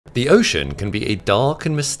The ocean can be a dark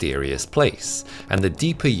and mysterious place, and the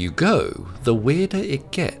deeper you go, the weirder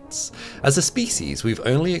it gets. As a species, we've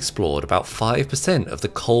only explored about 5% of the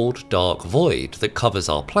cold, dark void that covers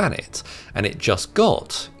our planet, and it just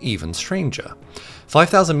got even stranger.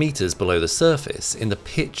 5,000 meters below the surface, in the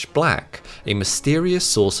pitch black, a mysterious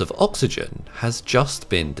source of oxygen has just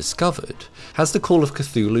been discovered. Has the call of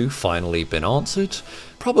Cthulhu finally been answered?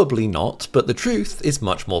 Probably not, but the truth is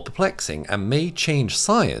much more perplexing and may change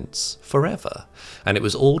science forever. And it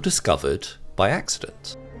was all discovered by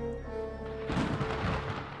accident.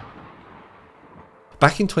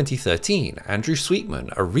 Back in 2013, Andrew Sweetman,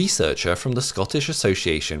 a researcher from the Scottish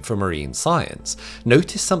Association for Marine Science,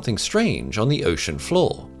 noticed something strange on the ocean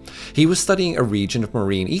floor. He was studying a region of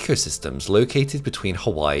marine ecosystems located between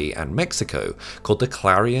Hawaii and Mexico called the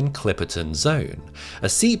Clarion-Clipperton Zone, a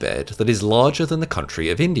seabed that is larger than the country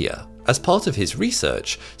of India. As part of his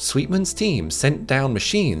research, Sweetman's team sent down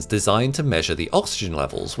machines designed to measure the oxygen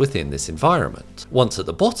levels within this environment. Once at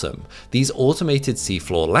the bottom, these automated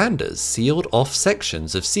seafloor landers sealed off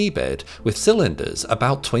sections of seabed with cylinders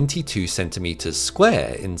about 22 centimeters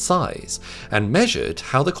square in size, and measured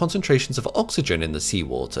how the concentrations of oxygen in the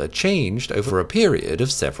seawater changed over a period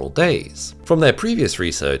of several days. From their previous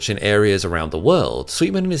research in areas around the world,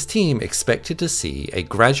 Sweetman and his team expected to see a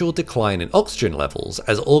gradual decline in oxygen levels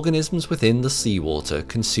as organisms within the seawater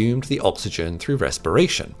consumed the oxygen through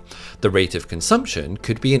respiration. The rate of consumption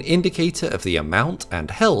could be an indicator of the amount and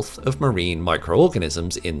health of marine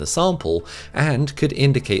microorganisms in the sample, and could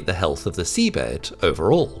indicate the health of the seabed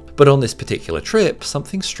overall. But on this particular trip,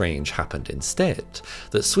 something strange happened instead,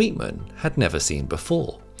 that Sweetman had never seen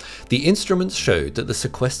before. The instruments showed that the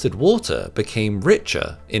sequestered water became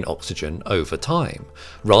richer in oxygen over time.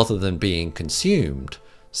 Rather than being consumed,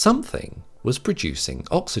 something was producing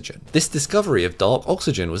oxygen. This discovery of dark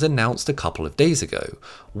oxygen was announced a couple of days ago.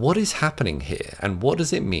 What is happening here, and what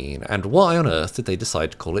does it mean, and why on earth did they decide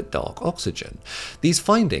to call it dark oxygen? These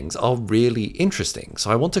findings are really interesting, so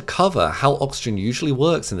I want to cover how oxygen usually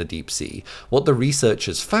works in the deep sea, what the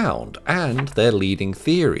researchers found, and their leading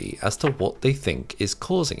theory as to what they think is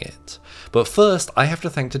causing it. But first, I have to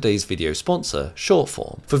thank today's video sponsor,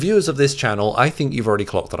 Shortform. For viewers of this channel, I think you've already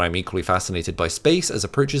clocked that I'm equally fascinated by space as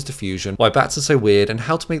approaches to fusion, why bats are so weird, and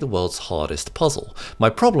how to make the world's hardest puzzle. My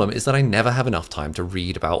problem is that I never have enough time to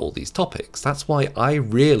read about all these topics. That's why I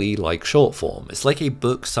really like Shortform. It's like a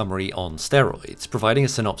book summary on steroids, providing a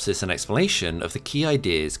synopsis and explanation of the key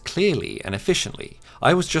ideas clearly and efficiently.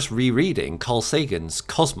 I was just rereading Carl Sagan's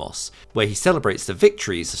Cosmos, where he celebrates the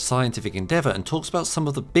victories of scientific endeavour and talks about some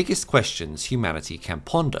of the biggest questions humanity can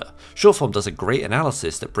ponder. Shortform does a great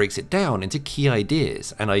analysis that breaks it down into key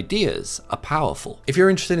ideas, and ideas are powerful. If you're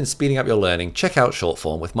interested in speeding up your learning, check out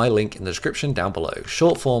Shortform with my link in the description down below,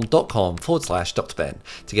 shortform.com/Dr. Ben,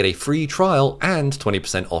 to get a free trial and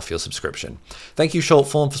 20% off your subscription. Thank you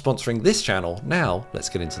Shortform for sponsoring this channel. Now let's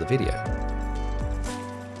get into the video.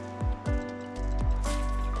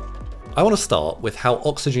 I want to start with how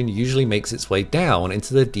oxygen usually makes its way down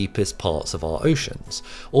into the deepest parts of our oceans.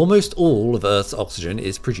 Almost all of Earth's oxygen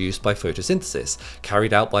is produced by photosynthesis,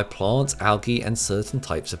 carried out by plants, algae, and certain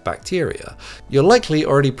types of bacteria. You're likely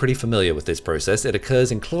already pretty familiar with this process. It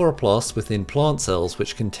occurs in chloroplasts within plant cells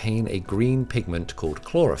which contain a green pigment called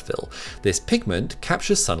chlorophyll. This pigment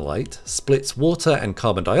captures sunlight, splits water and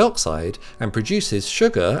carbon dioxide, and produces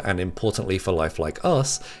sugar, and importantly for life like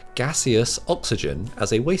us, gaseous oxygen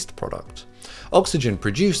as a waste product. Oxygen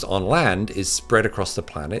produced on land is spread across the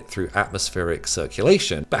planet through atmospheric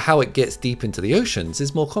circulation, but how it gets deep into the oceans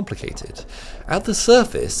is more complicated. At the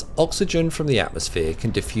surface, oxygen from the atmosphere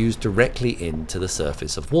can diffuse directly into the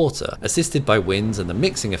surface of water, assisted by winds and the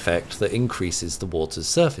mixing effect that increases the water's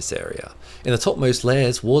surface area. In the topmost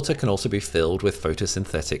layers, water can also be filled with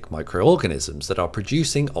photosynthetic microorganisms that are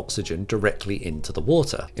producing oxygen directly into the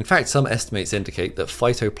water. In fact, some estimates indicate that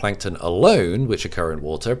phytoplankton alone, which occur in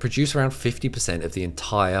water, produce around 50% of the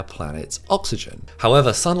entire planet's oxygen.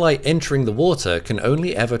 However, sunlight entering the water can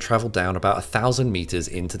only ever travel down about 1,000 meters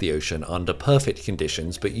into the ocean under perfect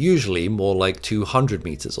conditions, but usually more like 200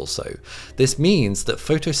 meters or so. This means that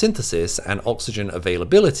photosynthesis and oxygen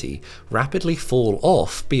availability rapidly fall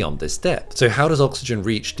off beyond this depth. So how does oxygen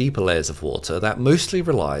reach deeper layers of water? That mostly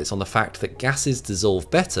relies on the fact that gases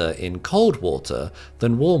dissolve better in cold water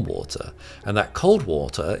than warm water, and that cold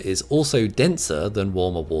water is also denser than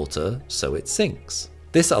warmer water, so it sinks.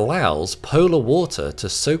 This allows polar water to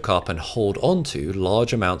soak up and hold onto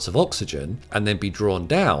large amounts of oxygen and then be drawn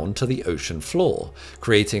down to the ocean floor,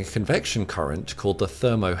 creating a convection current called the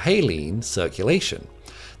thermohaline circulation.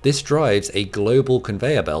 This drives a global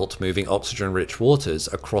conveyor belt moving oxygen-rich waters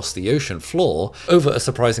across the ocean floor over a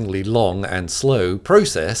surprisingly long and slow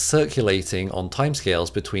process circulating on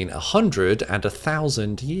timescales between 100 and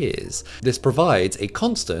 1,000 years. This provides a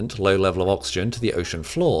constant low level of oxygen to the ocean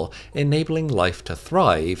floor, enabling life to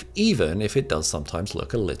thrive, even if it does sometimes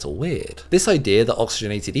look a little weird. This idea that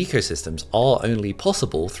oxygenated ecosystems are only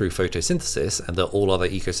possible through photosynthesis and that all other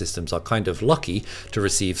ecosystems are kind of lucky to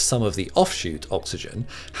receive some of the offshoot oxygen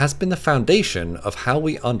has been the foundation of how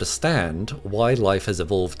we understand why life has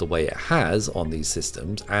evolved the way it has on these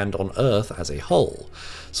systems and on Earth as a whole.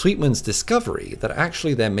 Sweetman's discovery that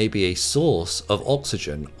actually there may be a source of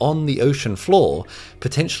oxygen on the ocean floor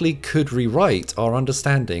potentially could rewrite our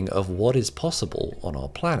understanding of what is possible on our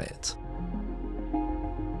planet.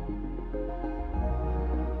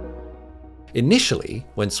 Initially,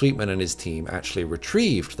 when Sweetman and his team actually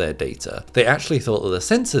retrieved their data, they actually thought that the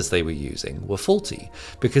sensors they were using were faulty,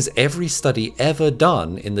 because every study ever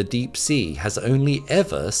done in the deep sea has only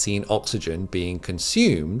ever seen oxygen being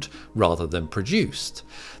consumed rather than produced.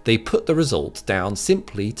 They put the results down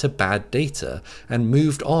simply to bad data and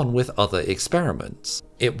moved on with other experiments.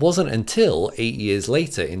 It wasn't until 8 years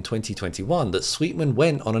later in 2021 that Sweetman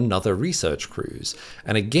went on another research cruise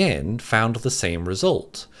and again found the same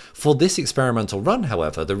result. For this experimental run,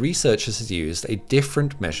 however, the researchers had used a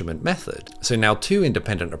different measurement method. So now two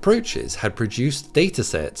independent approaches had produced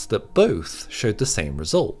datasets that both showed the same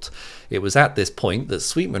result. It was at this point that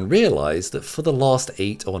Sweetman realized that for the last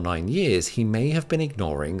 8 or 9 years he may have been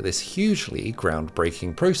ignoring this hugely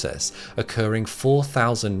groundbreaking process occurring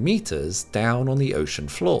 4,000 meters down on the ocean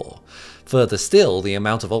floor. Further still, the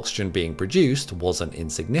amount of oxygen being produced wasn't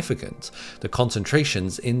insignificant. The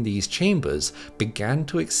concentrations in these chambers began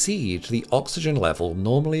to exceed the oxygen level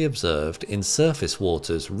normally observed in surface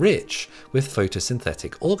waters rich with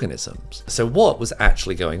photosynthetic organisms. So what was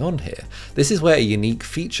actually going on here? This is where a unique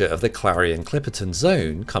feature of the Clarion-Clipperton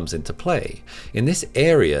Zone comes into play. In this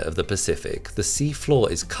area of the Pacific, the sea floor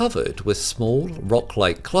is covered with small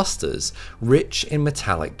rock-like clusters rich in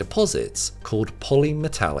metallic deposits called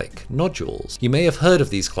polymetallic nodules. You may have heard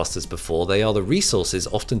of these clusters before. They are the resources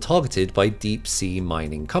often targeted by deep sea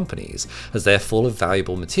mining companies, as they're full of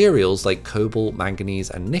valuable materials like cobalt,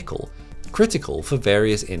 manganese, and nickel, critical for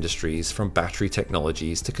various industries from battery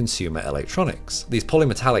technologies to consumer electronics. These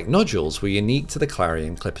polymetallic nodules were unique to the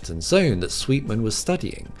Clarion-Clipperton Zone that Sweetman was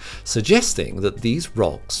studying, suggesting that these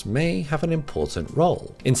rocks may have an important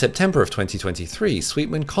role. In September of 2023,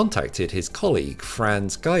 Sweetman contacted his colleague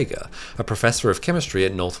Franz Geiger, a professor of chemistry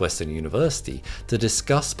at Northwestern University, to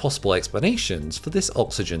discuss possible explanations for this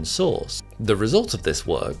oxygen source. The result of this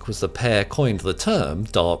work was the pair coined the term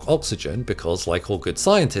dark oxygen because, like all good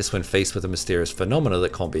scientists, when faced with a mysterious phenomena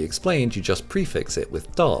that can't be explained, you just prefix it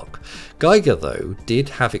with dark. Geiger, though, did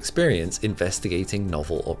have experience investigating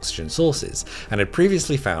novel oxygen sources, and had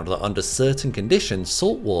previously found that under certain conditions,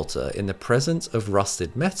 salt water in the presence of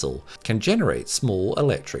rusted metal can generate small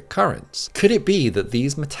electric currents. Could it be that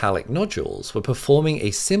these metallic nodules were performing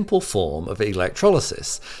a simple form of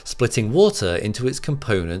electrolysis, splitting water into its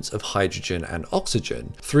components of hydrogen and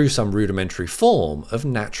oxygen through some rudimentary form of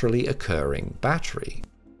naturally occurring battery?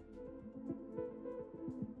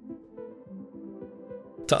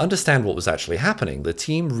 To understand what was actually happening, the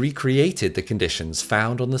team recreated the conditions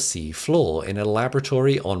found on the sea floor in a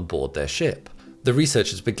laboratory on board their ship. The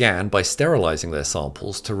researchers began by sterilizing their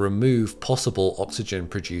samples to remove possible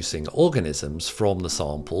oxygen-producing organisms from the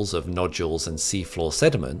samples of nodules and seafloor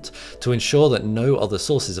sediment to ensure that no other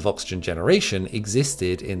sources of oxygen generation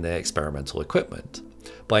existed in their experimental equipment.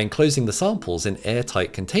 By enclosing the samples in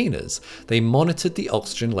airtight containers, they monitored the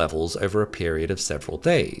oxygen levels over a period of several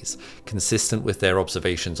days. Consistent with their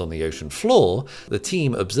observations on the ocean floor, the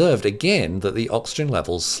team observed again that the oxygen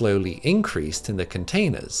levels slowly increased in the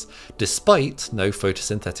containers, despite no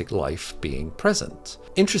photosynthetic life being present.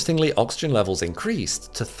 Interestingly, oxygen levels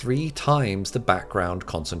increased to 3 times the background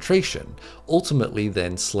concentration, ultimately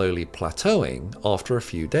then slowly plateauing after a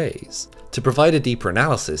few days. To provide a deeper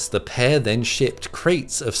analysis, the pair then shipped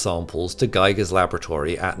crates of samples to Geiger's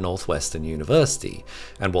laboratory at Northwestern University,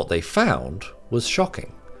 and what they found was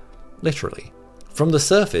shocking. Literally. From the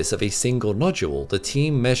surface of a single nodule, the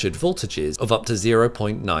team measured voltages of up to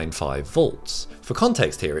 0.95 volts. For For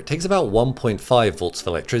context here, it takes about 1.5 volts of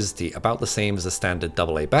electricity, about the same as a standard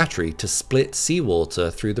AA battery, to split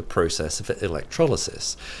seawater through the process of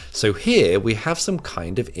electrolysis. So here we have some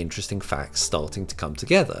kind of interesting facts starting to come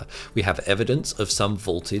together. We have evidence of some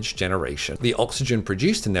voltage generation. The oxygen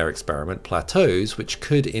produced in their experiment plateaus, which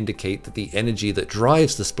could indicate that the energy that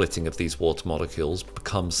drives the splitting of these water molecules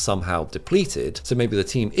becomes somehow depleted. So maybe the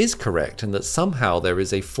team is correct in that somehow there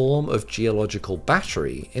is a form of geological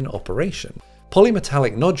battery in operation.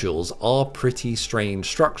 Polymetallic nodules are pretty strange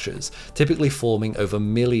structures, typically forming over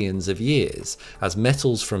millions of years, as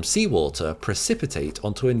metals from seawater precipitate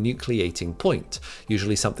onto a nucleating point,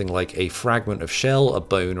 usually something like a fragment of shell, a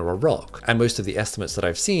bone, or a rock. And most of the estimates that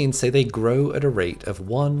I've seen say they grow at a rate of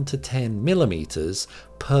 1 to 10 millimeters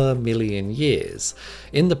per million years.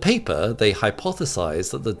 In the paper, they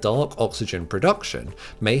hypothesize that the dark oxygen production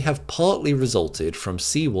may have partly resulted from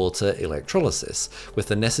seawater electrolysis, with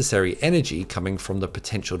the necessary energy coming from the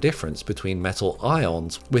potential difference between metal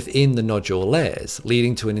ions within the nodule layers,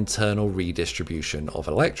 leading to an internal redistribution of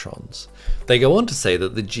electrons. They go on to say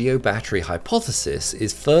that the geobattery hypothesis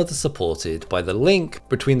is further supported by the link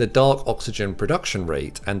between the dark oxygen production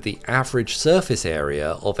rate and the average surface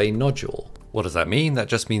area of a nodule. What does that mean? That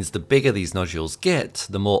just means the bigger these nodules get,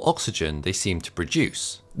 the more oxygen they seem to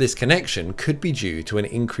produce. This connection could be due to an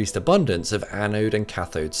increased abundance of anode and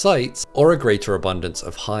cathode sites, or a greater abundance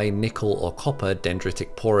of high nickel or copper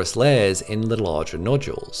dendritic porous layers in the larger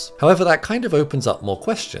nodules. However, that kind of opens up more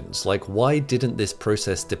questions, like why didn't this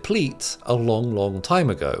process deplete a long time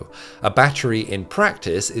ago? A battery in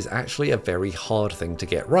practice is actually a very hard thing to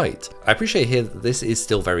get right. I appreciate here that this is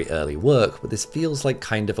still very early work, but this feels like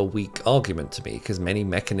kind of a weak argument to me, because many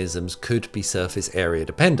mechanisms could be surface area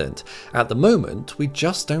dependent. At the moment, we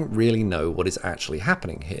just don't really know what is actually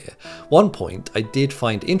happening here. One point I did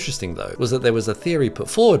find interesting though was that there was a theory put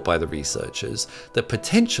forward by the researchers that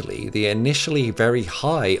potentially the initially very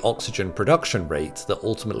high oxygen production rate that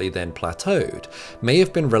ultimately then plateaued may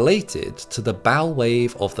have been related to the bow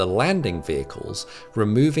wave of the landing vehicles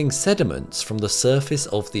removing sediments from the surface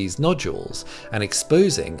of these nodules and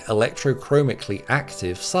exposing electrochromically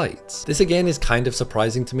active sites. This again is kind of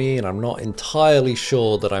surprising to me, and I'm not entirely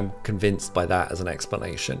sure that I'm convinced by that as an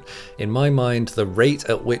explanation. In my mind, the rate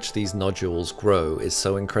at which these nodules grow is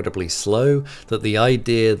so incredibly slow that the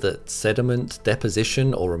idea that sediment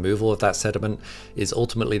deposition or removal of that sediment is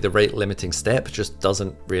ultimately the rate limiting step just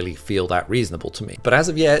doesn't really feel that reasonable to me. But as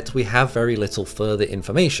of yet, we have very little further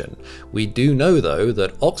information. We do know though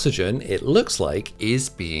that oxygen, it looks like, is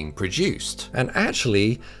being produced. And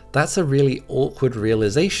actually, that's a really awkward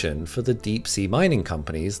realization for the deep sea mining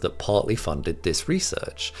companies that partly funded this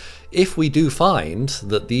research. If we do find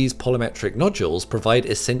that these polymetric nodules provide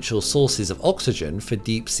essential sources of oxygen for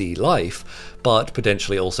deep sea life, but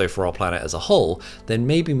potentially also for our planet as a whole, then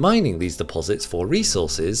maybe mining these deposits for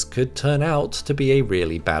resources could turn out to be a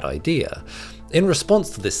really bad idea. In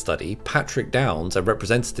response to this study, Patrick Downs, a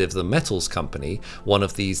representative of the Metals Company, one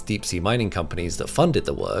of these deep sea mining companies that funded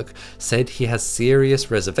the work, said he has serious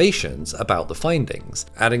reservations about the findings,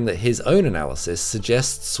 adding that his own analysis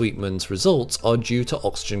suggests Sweetman's results are due to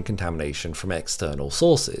oxygen contamination from external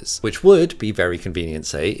sources, which would be very convenient,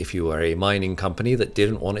 say, if you were a mining company that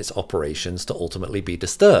didn't want its operations to ultimately be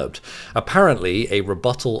disturbed. Apparently, a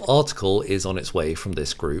rebuttal article is on its way from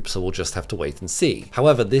this group, so we'll just have to wait and see.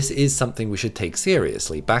 However, this is something we should take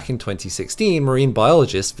seriously. Back in 2016, marine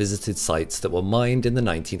biologists visited sites that were mined in the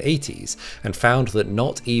 1980s and found that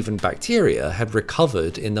not even bacteria had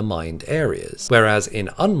recovered in the mined areas, whereas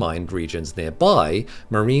in unmined regions nearby,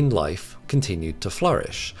 marine life continued to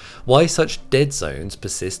flourish. Why such dead zones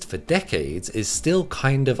persist for decades is still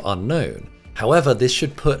kind of unknown. However, this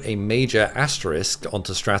should put a major asterisk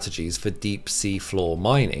onto strategies for deep sea floor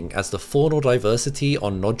mining, as the faunal diversity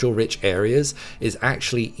on nodule-rich areas is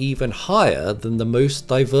actually even higher than the most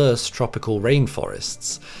diverse tropical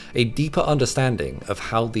rainforests. A deeper understanding of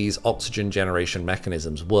how these oxygen generation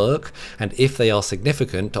mechanisms work, and if they are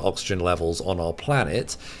significant to oxygen levels on our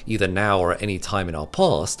planet, either now or at any time in our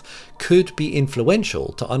past, could be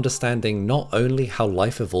influential to understanding not only how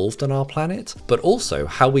life evolved on our planet, but also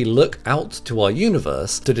how we look out to our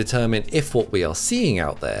universe to determine if what we are seeing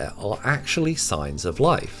out there are actually signs of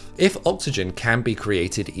life. If oxygen can be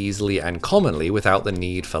created easily and commonly without the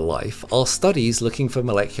need for life, our studies looking for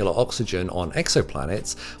molecular oxygen on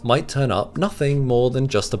exoplanets might turn up nothing more than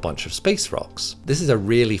just a bunch of space rocks. This is a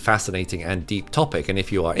really fascinating and deep topic, and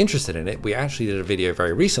if you are interested in it, we actually did a video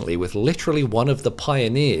very recently with literally one of the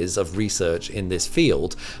pioneers of research in this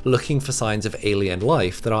field looking for signs of alien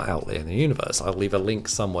life that are out there in the universe. I'll leave a link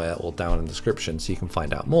somewhere or down in the description so you can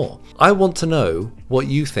find out more. I want to know what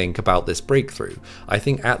you think about this breakthrough. I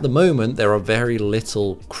think at the moment there are very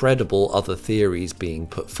little credible other theories being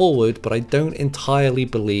put forward, but I don't entirely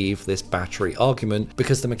believe this battery argument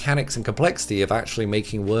because the mechanics and complexity of actually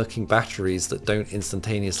making working batteries that don't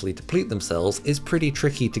instantaneously deplete themselves is pretty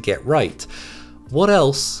tricky to get right. What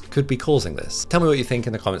else could be causing this? Tell me what you think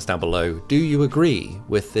in the comments down below. Do you agree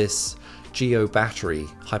with this geo-battery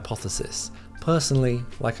hypothesis? Personally,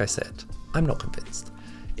 like I said, I'm not convinced.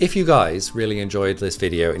 If you guys really enjoyed this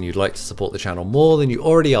video and you'd like to support the channel more than you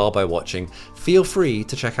already are by watching, feel free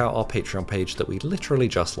to check out our Patreon page that we literally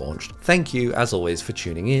just launched. Thank you, as always, for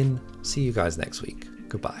tuning in. See you guys next week.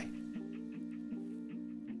 Goodbye.